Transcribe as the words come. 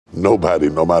Nobody,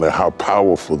 no matter how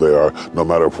powerful they are, no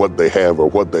matter what they have or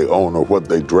what they own or what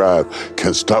they drive,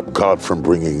 can stop God from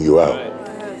bringing you out.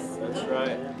 That's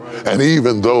right. And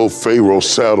even though Pharaoh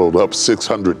saddled up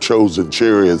 600 chosen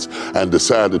chariots and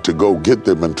decided to go get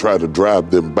them and try to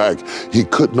drive them back, he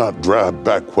could not drive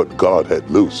back what God had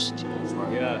loosed.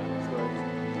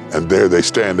 And there they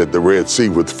stand at the Red Sea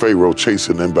with Pharaoh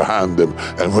chasing them behind them.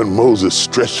 And when Moses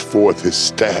stretched forth his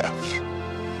staff,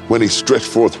 when he stretched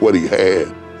forth what he had,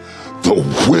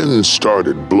 the wind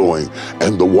started blowing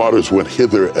and the waters went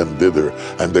hither and thither,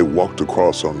 and they walked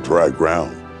across on dry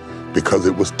ground because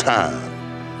it was time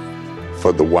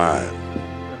for the wine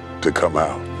to come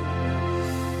out.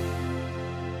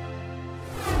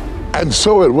 And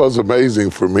so it was amazing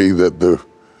for me that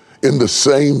in the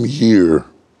same year,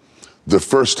 the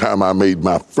first time I made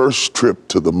my first trip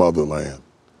to the motherland,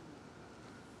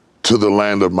 to the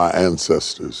land of my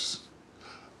ancestors,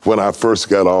 when I first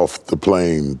got off the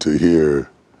plane to hear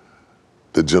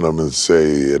the gentleman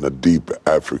say in a deep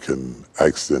African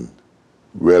accent,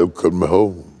 "Welcome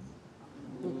home,"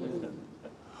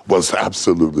 was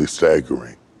absolutely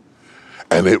staggering.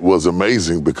 And it was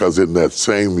amazing because in that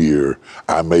same year,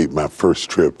 I made my first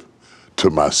trip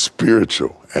to my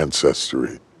spiritual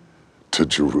ancestry, to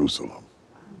Jerusalem.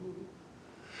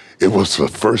 It was the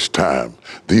first time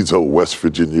these old West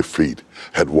Virginia feet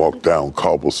had walked down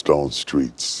cobblestone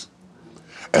streets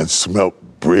and smelt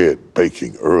bread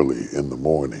baking early in the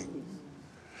morning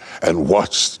and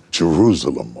watched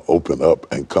Jerusalem open up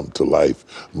and come to life,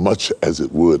 much as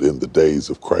it would in the days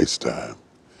of Christ's time.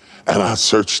 And I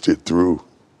searched it through.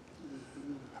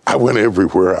 I went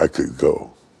everywhere I could go.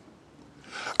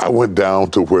 I went down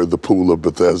to where the pool of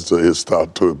Bethesda is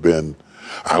thought to have been.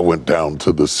 I went down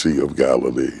to the Sea of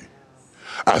Galilee.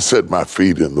 I set my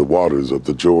feet in the waters of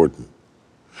the Jordan.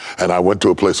 And I went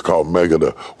to a place called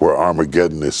Megiddo, where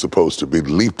Armageddon is supposed to be,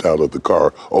 leaped out of the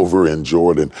car over in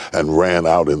Jordan and ran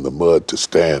out in the mud to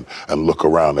stand and look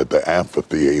around at the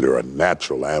amphitheater, a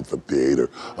natural amphitheater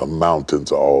of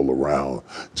mountains all around,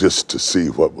 just to see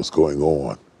what was going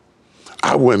on.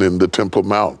 I went in the Temple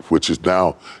Mount, which is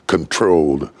now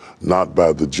controlled not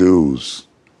by the Jews,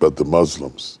 but the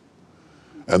Muslims.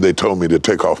 And they told me to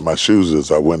take off my shoes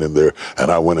as I went in there,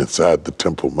 and I went inside the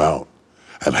Temple Mount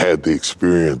and had the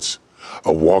experience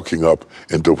of walking up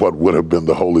into what would have been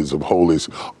the holies of holies,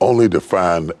 only to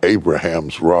find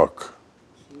Abraham's rock,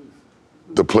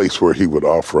 the place where he would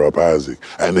offer up Isaac.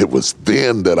 And it was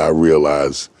then that I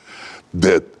realized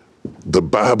that the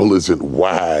Bible isn't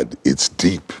wide, it's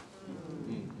deep.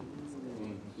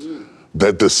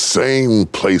 That the same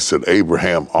place that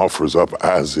Abraham offers up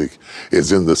Isaac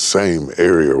is in the same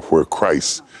area where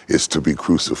Christ is to be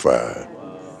crucified.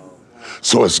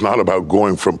 So it's not about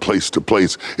going from place to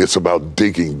place, it's about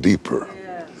digging deeper.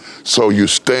 So you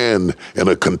stand in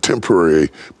a contemporary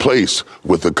place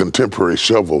with a contemporary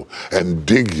shovel and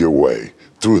dig your way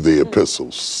through the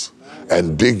epistles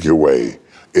and dig your way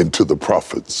into the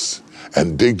prophets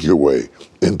and dig your way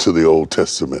into the Old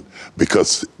Testament,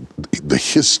 because the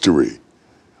history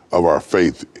of our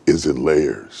faith is in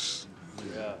layers.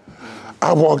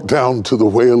 I walked down to the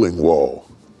Wailing Wall,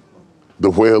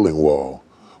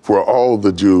 where all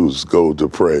the Jews go to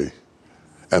pray.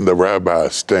 And the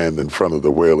rabbis stand in front of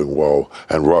the Wailing Wall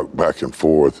and rock back and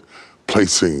forth,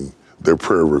 placing their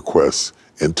prayer requests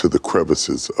into the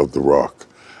crevices of the rock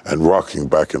and rocking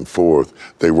back and forth.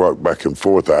 They rock back and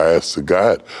forth. I asked the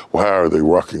guide, why are they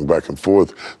rocking back and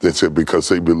forth? They said, because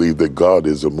they believe that God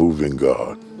is a moving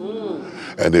God.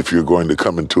 And if you're going to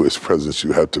come into his presence,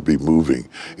 you have to be moving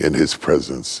in his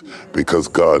presence, because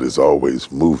God is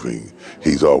always moving.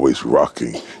 He's always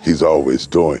rocking. He's always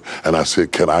doing. And I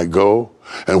said, can I go?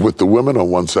 And with the women on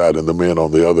one side and the men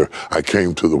on the other, I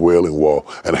came to the Wailing Wall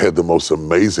and had the most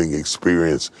amazing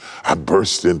experience. I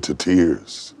burst into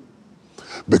tears,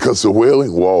 because the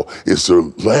Wailing Wall is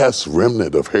the last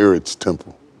remnant of Herod's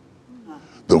temple.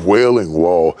 The Wailing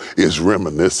Wall is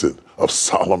reminiscent of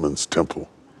Solomon's temple.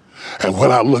 And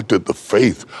when I looked at the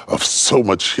faith of so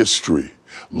much history,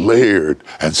 layered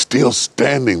and still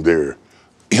standing there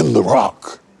in the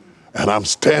rock, and I'm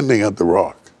standing at the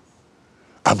rock.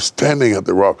 I'm standing at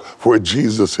the rock where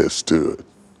Jesus has stood.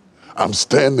 I'm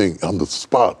standing on the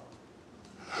spot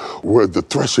where the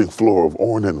threshing floor of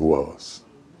Ornan was,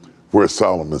 where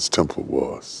Solomon's temple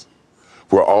was,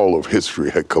 where all of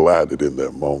history had collided in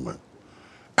that moment.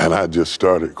 And I just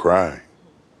started crying.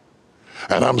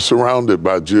 And I'm surrounded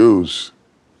by Jews,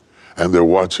 and they're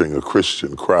watching a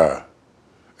Christian cry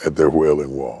at their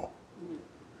Wailing Wall.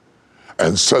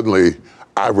 And suddenly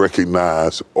I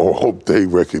recognize, or hope they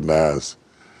recognize,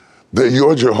 that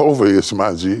your Jehovah is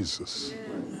my Jesus.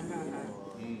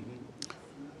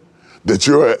 that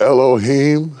your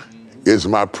Elohim is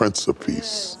my Prince of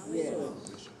Peace,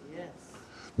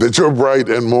 that your bright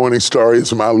and morning star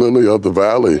is my lily of the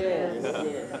valley,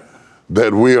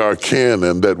 that we are kin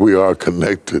and that we are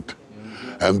connected,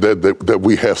 and that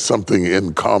we have something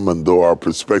in common, though our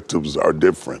perspectives are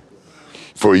different.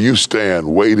 For you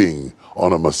stand waiting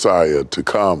on a Messiah to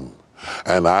come,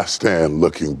 and I stand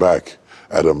looking back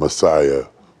at a Messiah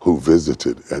who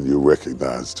visited and you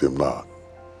recognized him not.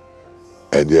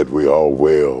 And yet we all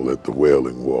wail at the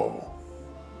Wailing Wall.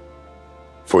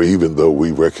 For even though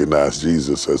we recognize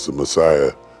Jesus as the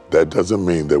Messiah, that doesn't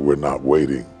mean that we're not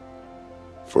waiting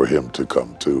for him to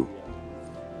come too.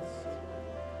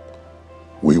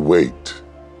 We wait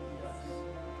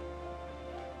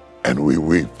and we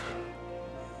weep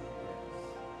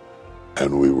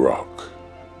and we rock.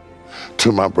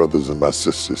 To my brothers and my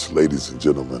sisters, ladies and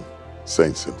gentlemen,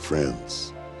 saints and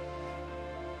friends,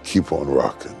 keep on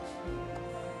rocking.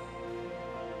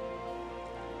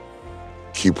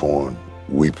 Keep on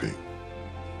weeping.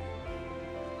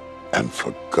 And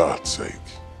for God's sake,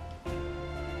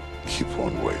 keep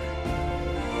on waiting.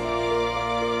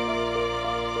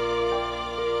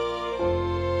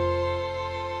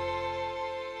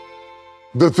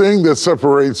 The thing that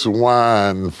separates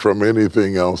wine from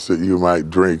anything else that you might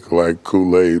drink, like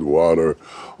Kool-Aid water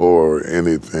or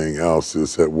anything else,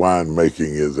 is that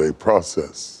winemaking is a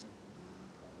process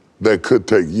that could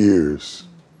take years.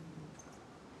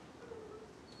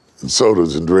 And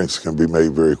sodas and drinks can be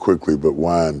made very quickly, but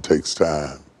wine takes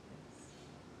time.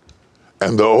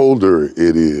 And the older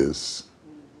it is,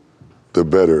 the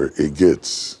better it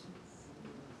gets.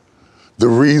 The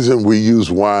reason we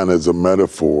use wine as a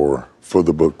metaphor for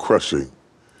the book Crushing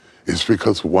is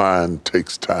because wine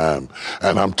takes time.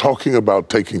 And I'm talking about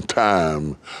taking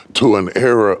time to an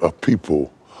era of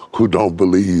people who don't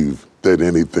believe that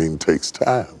anything takes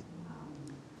time.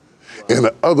 In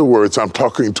other words, I'm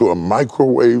talking to a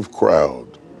microwave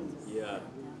crowd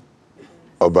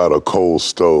about a coal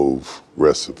stove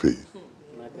recipe.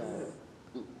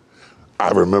 I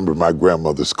remember my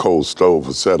grandmother's coal stove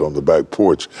was set on the back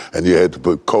porch, and you had to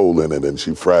put coal in it, and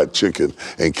she fried chicken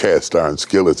in cast iron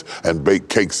skillets and baked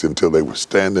cakes until they were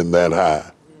standing that high.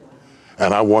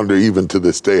 And I wonder even to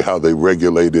this day how they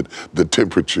regulated the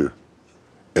temperature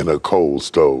in a coal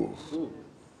stove.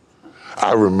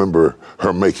 I remember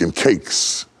her making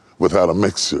cakes without a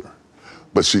mixer,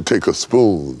 but she'd take a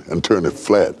spoon and turn it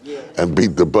flat and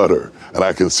beat the butter, and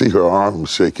I can see her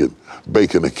arms shaking,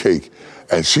 baking a cake.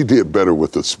 And she did better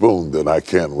with a spoon than I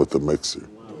can with a mixer.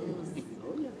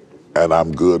 And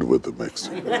I'm good with the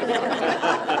mixer.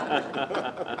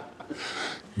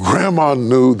 Grandma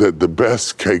knew that the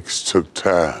best cakes took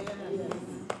time.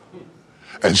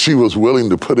 And she was willing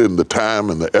to put in the time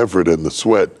and the effort and the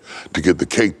sweat to get the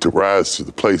cake to rise to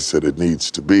the place that it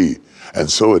needs to be. And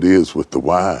so it is with the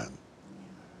wine.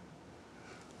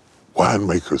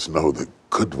 Winemakers know that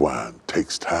good wine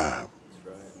takes time.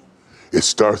 It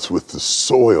starts with the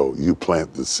soil you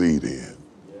plant the seed in,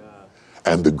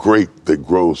 and the grape that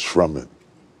grows from it,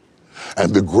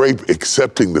 and the grape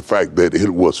accepting the fact that it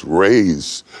was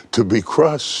raised to be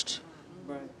crushed.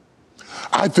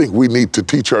 I think we need to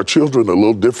teach our children a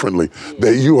little differently,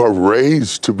 that you are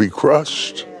raised to be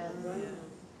crushed.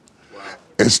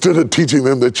 Instead of teaching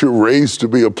them that you're raised to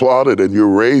be applauded and you're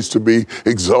raised to be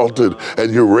exalted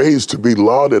and you're raised to be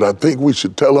lauded, I think we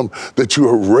should tell them that you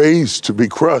are raised to be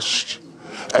crushed.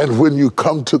 And when you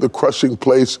come to the crushing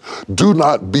place, do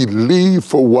not believe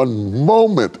for one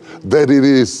moment that it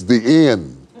is the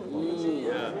end.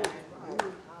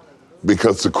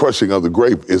 Because the crushing of the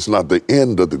grape is not the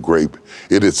end of the grape.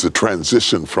 It is the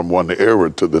transition from one era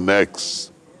to the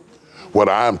next. What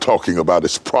I'm talking about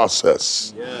is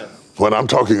process. When I'm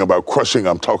talking about crushing,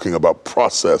 I'm talking about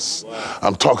process.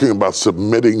 I'm talking about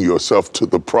submitting yourself to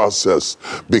the process,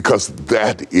 because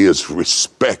that is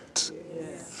respect.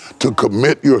 To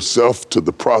commit yourself to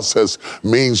the process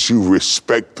means you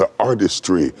respect the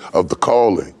artistry of the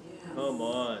calling. Come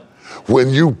on. When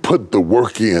you put the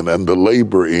work in and the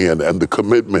labor in and the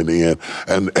commitment in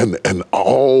and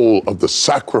all of the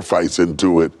sacrifice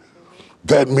into it,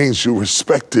 that means you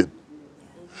respect it.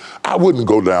 I wouldn't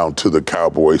go down to the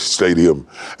Cowboy Stadium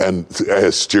and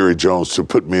ask Jerry Jones to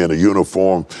put me in a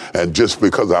uniform and just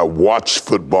because I watch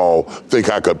football, think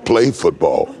I could play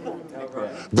football.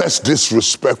 That's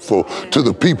disrespectful to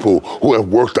the people who have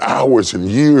worked hours and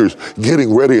years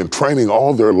getting ready and training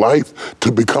all their life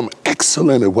to become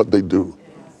excellent at what they do.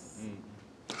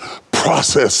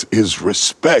 Process is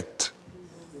respect.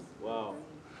 Wow.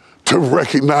 To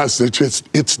recognize that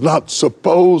it's not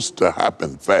supposed to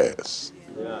happen fast.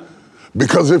 Yeah.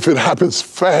 Because if it happens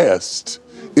fast,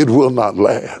 it will not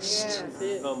last.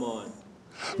 Come on.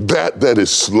 That is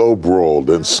slow broiled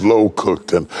and slow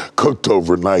cooked and cooked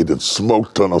overnight and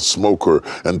smoked on a smoker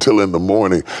until in the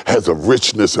morning has a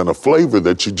richness and a flavor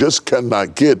that you just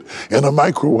cannot get in a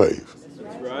microwave.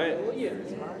 That's right.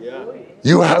 Yeah.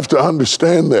 You have to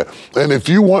understand that. And if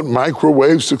you want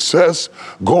microwave success,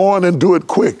 go on and do it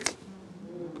quick.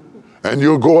 And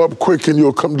you'll go up quick and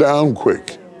you'll come down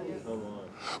quick.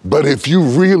 But if you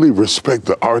really respect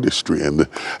the artistry and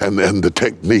the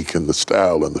technique and the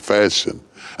style and the fashion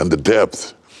and the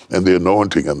depth and the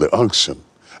anointing and the unction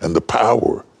and the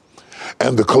power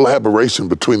and the collaboration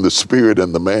between the spirit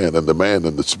and the man and the man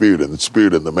and the spirit and the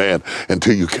spirit and the man,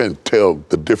 until you can't tell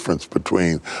the difference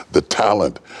between the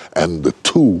talent and the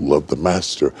tool of the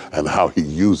master and how he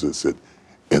uses it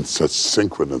in such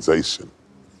synchronization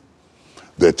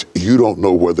that you don't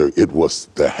know whether it was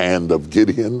the hand of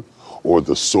Gideon or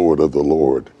the sword of the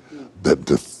Lord that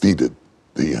defeated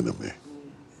the enemy.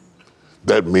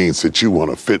 That means that you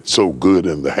want to fit so good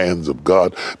in the hands of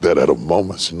God that at a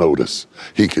moment's notice,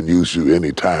 he can use you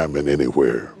anytime and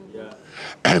anywhere. Yeah.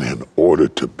 And in order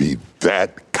to be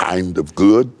that kind of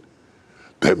good,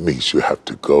 that means you have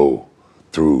to go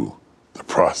through the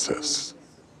process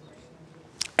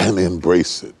and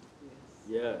embrace it.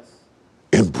 Yes.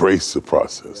 Embrace the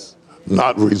process,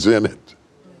 not resent it.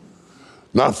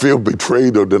 Not feel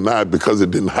betrayed or denied because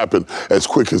it didn't happen as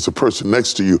quick as the person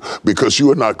next to you, because you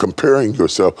are not comparing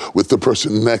yourself with the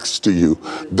person next to you.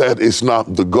 That is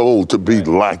not the goal, to be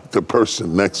like the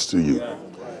person next to you.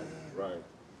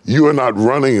 You are not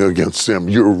running against them.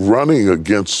 You're running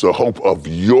against the hope of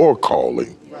your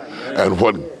calling and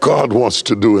what God wants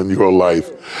to do in your life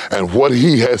and what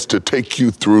he has to take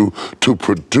you through to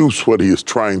produce what he is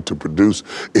trying to produce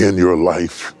in your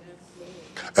life.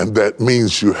 And that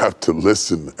means you have to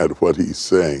listen at what he's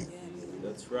saying.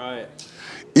 That's right.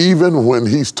 Even when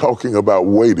he's talking about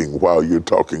waiting while you're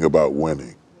talking about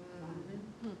winning.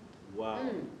 Wow.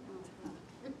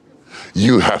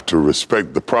 You have to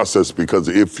respect the process, because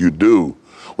if you do,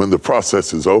 when the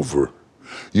process is over,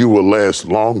 you will last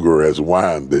longer as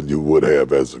wine than you would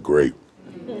have as a grape.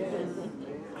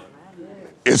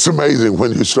 It's amazing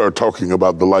when you start talking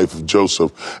about the life of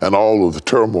Joseph and all of the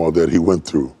turmoil that he went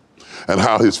through, and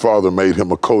how his father made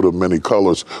him a coat of many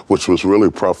colors, which was really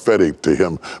prophetic to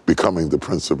him becoming the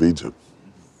Prince of Egypt.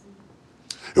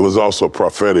 It was also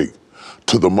prophetic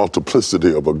to the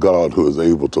multiplicity of a God who is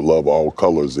able to love all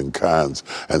colors and kinds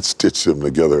and stitch them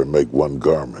together and make one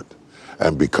garment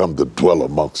and become the dwell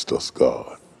amongst us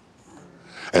God.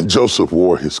 And Joseph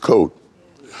wore his coat,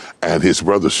 and his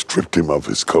brothers stripped him of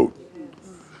his coat.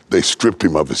 They stripped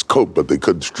him of his coat, but they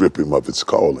couldn't strip him of his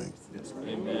calling.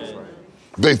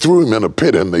 They threw him in a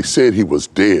pit and they said he was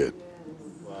dead.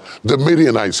 The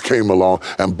Midianites came along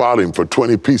and bought him for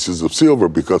 20 pieces of silver,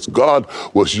 because God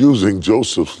was using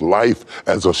Joseph's life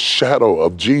as a shadow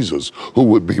of Jesus, who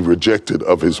would be rejected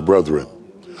of his brethren,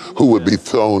 who would be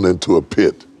thrown into a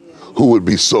pit, who would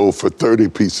be sold for 30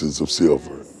 pieces of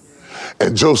silver.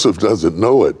 And Joseph doesn't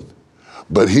know it,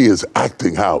 but he is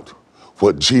acting out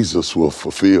what Jesus will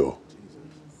fulfill.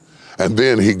 And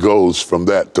then he goes from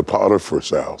that to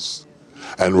Potiphar's house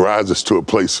and rises to a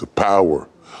place of power,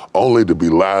 only to be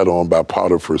lied on by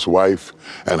Potiphar's wife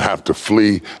and have to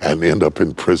flee and end up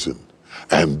in prison.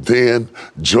 And then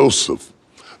Joseph,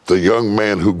 the young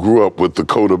man who grew up with the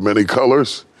coat of many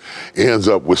colors, ends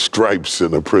up with stripes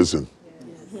in a prison,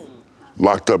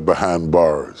 locked up behind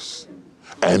bars.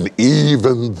 And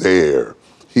even there,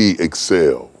 he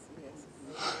excelled.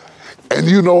 And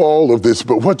you know all of this,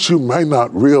 but what you might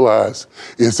not realize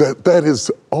is that that is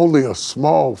only a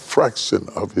small fraction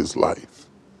of his life.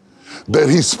 That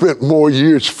he spent more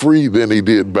years free than he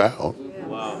did bound.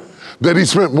 Wow. That he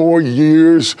spent more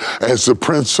years as the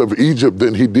Prince of Egypt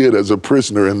than he did as a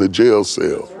prisoner in the jail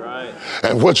cell. Right.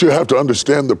 And what you have to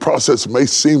understand, the process may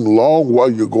seem long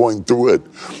while you're going through it,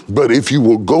 but if you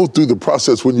will go through the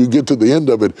process, when you get to the end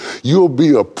of it, you'll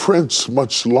be a prince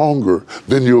much longer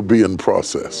than you'll be in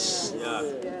process.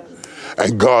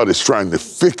 And God is trying to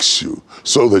fix you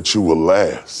so that you will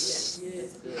last.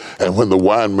 And when the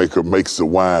winemaker makes the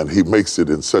wine, he makes it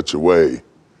in such a way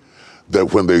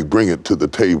that when they bring it to the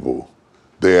table,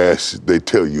 they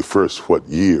tell you first what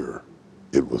year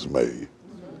it was made.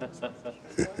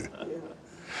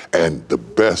 And the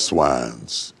best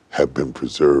wines have been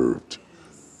preserved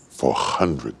for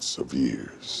hundreds of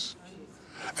years.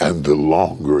 And the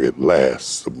longer it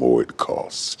lasts, the more it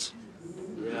costs.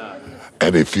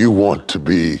 And if you want to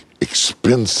be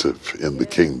expensive in the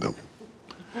kingdom,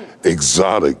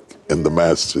 exotic in the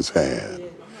master's hand,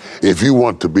 If you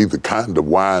want to be the kind of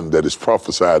wine that is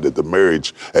prophesied at the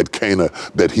marriage at Cana,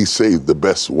 that he saved the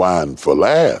best wine for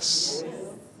last,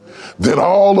 then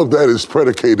all of that is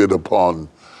predicated upon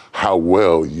how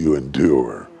well you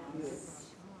endure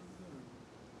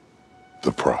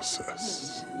the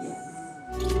process.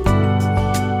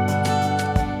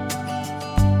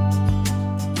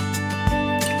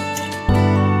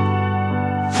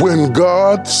 When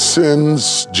God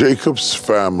sends Jacob's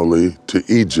family to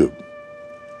Egypt,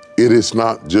 it is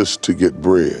not just to get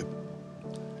bread.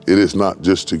 It is not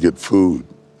just to get food.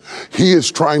 He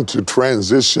is trying to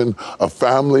transition a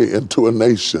family into a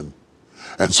nation.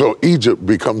 And so Egypt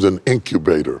becomes an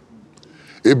incubator.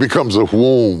 It becomes a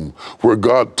womb where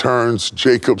God turns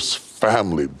Jacob's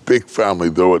family, big family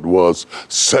though it was,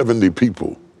 70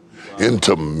 people,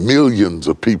 into millions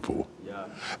of people.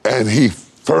 And he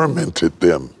fermented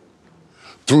them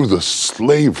through the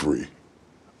slavery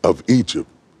of Egypt.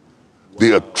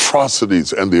 The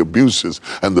atrocities and the abuses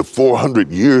and the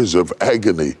 400 years of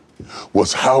agony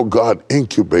was how God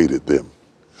incubated them.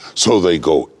 So they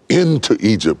go into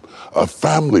Egypt, a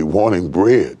family wanting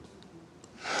bread,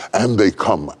 and they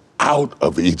come out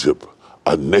of Egypt,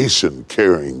 a nation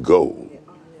carrying gold.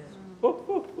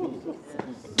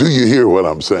 Do you hear what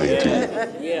I'm saying to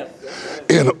you? Yeah.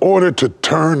 In order to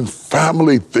turn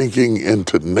family thinking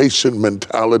into nation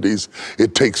mentalities,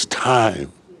 it takes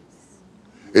time.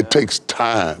 It takes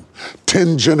time.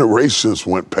 10 generations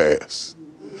went past.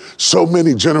 So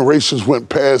many generations went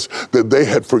past that they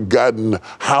had forgotten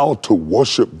how to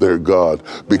worship their God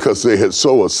because they had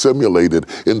so assimilated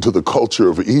into the culture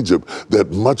of Egypt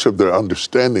that much of their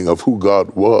understanding of who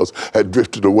God was had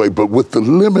drifted away. But with the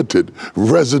limited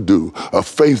residue of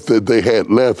faith that they had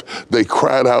left, they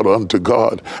cried out unto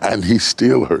God, and he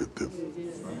still heard them.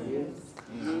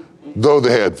 Though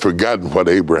they had forgotten what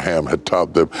Abraham had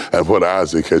taught them and what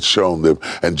Isaac had shown them,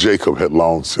 and Jacob had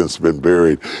long since been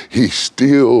buried, he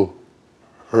still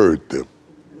heard them.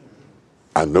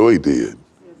 I know he did,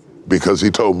 because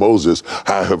he told Moses,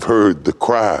 I have heard the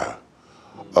cry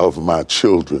of my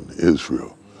children,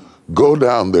 Israel. Go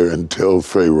down there and tell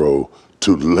Pharaoh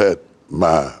to let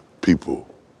my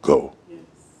people go.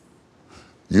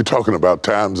 You talking about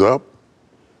time's up?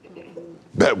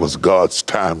 That was God's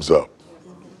time's up.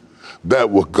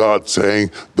 That was God saying,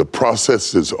 the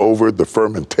process is over, the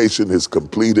fermentation is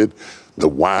completed, the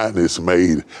wine is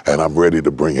made, and I'm ready to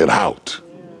bring it out.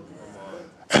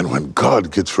 And when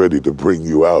God gets ready to bring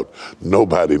you out,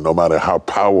 nobody, no matter how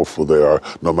powerful they are,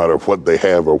 no matter what they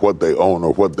have or what they own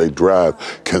or what they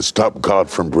drive, can stop God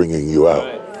from bringing you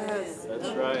out.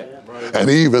 And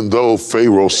even though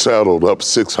Pharaoh saddled up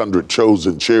 600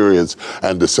 chosen chariots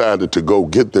and decided to go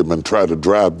get them and try to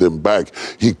drive them back,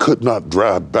 he could not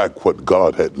drive back what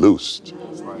God had loosed.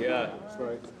 Yeah, that's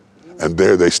right. And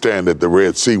there they stand at the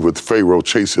Red Sea with Pharaoh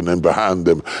chasing in behind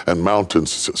them and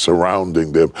mountains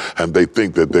surrounding them. And they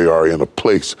think that they are in a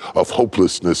place of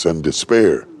hopelessness and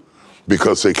despair,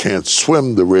 because they can't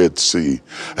swim the Red Sea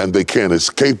and they can't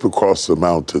escape across the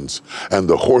mountains, and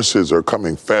the horses are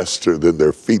coming faster than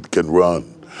their feet can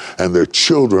run, and their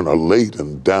children are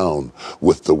laden down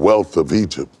with the wealth of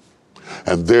Egypt.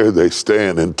 And there they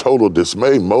stand in total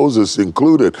dismay, Moses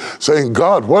included, saying,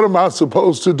 God, what am I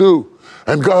supposed to do?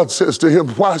 And God says to him,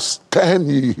 why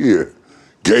stand ye here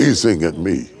gazing at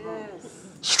me?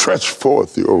 Stretch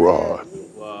forth your rod.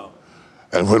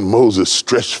 And when Moses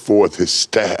stretched forth his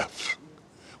staff,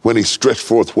 when he stretched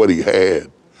forth what he had,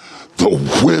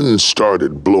 the wind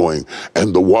started blowing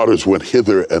and the waters went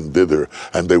hither and thither,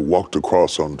 and they walked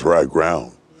across on dry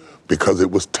ground, because it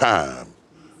was time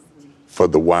for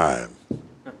the wine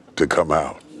to come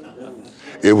out.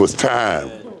 It was time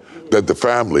that the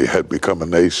family had become a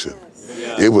nation.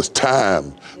 It was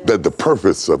time that the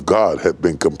purpose of God had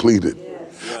been completed,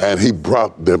 and he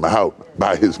brought them out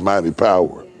by his mighty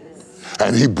power.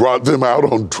 And he brought them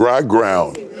out on dry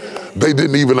ground. They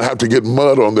didn't even have to get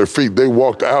mud on their feet. They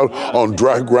walked out on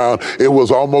dry ground. It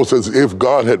was almost as if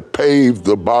God had paved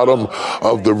the bottom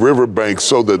of the riverbank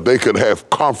so that they could have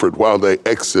comfort while they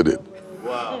exited.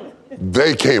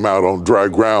 They came out on dry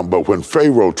ground, but when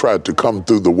Pharaoh tried to come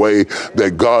through the way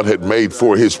that God had made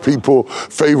for his people,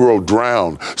 Pharaoh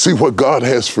drowned. See, what God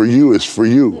has for you is for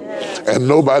you, and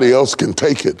nobody else can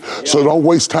take it. So don't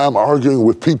waste time arguing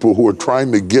with people who are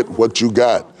trying to get what you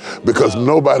got, because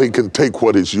nobody can take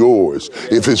what is yours.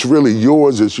 If it's really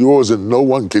yours, it's yours, and no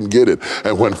one can get it.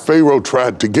 And when Pharaoh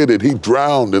tried to get it, he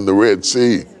drowned in the Red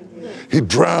Sea. He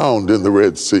drowned in the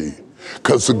Red Sea,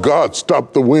 because God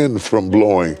stopped the wind from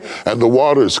blowing, and the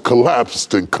waters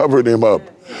collapsed and covered him up.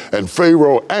 And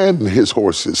Pharaoh and his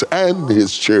horses and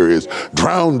his chariots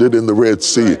drowned it in the Red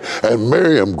Sea. And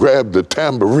Miriam grabbed a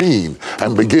tambourine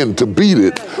and began to beat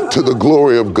it to the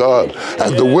glory of God.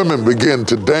 And the women began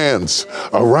to dance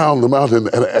around the mountain.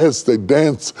 And as they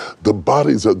danced, the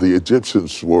bodies of the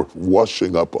Egyptians were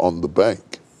washing up on the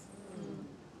bank.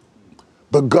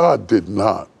 But God did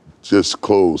not just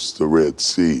close the Red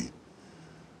Sea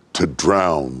to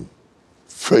drown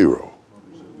Pharaoh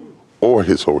or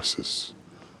his horses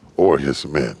or his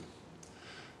men.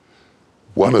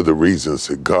 One of the reasons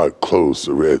that God closed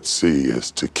the Red Sea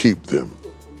is to keep them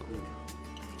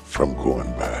from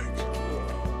going back.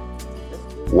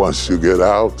 Once you get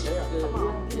out,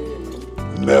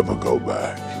 never go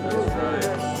back.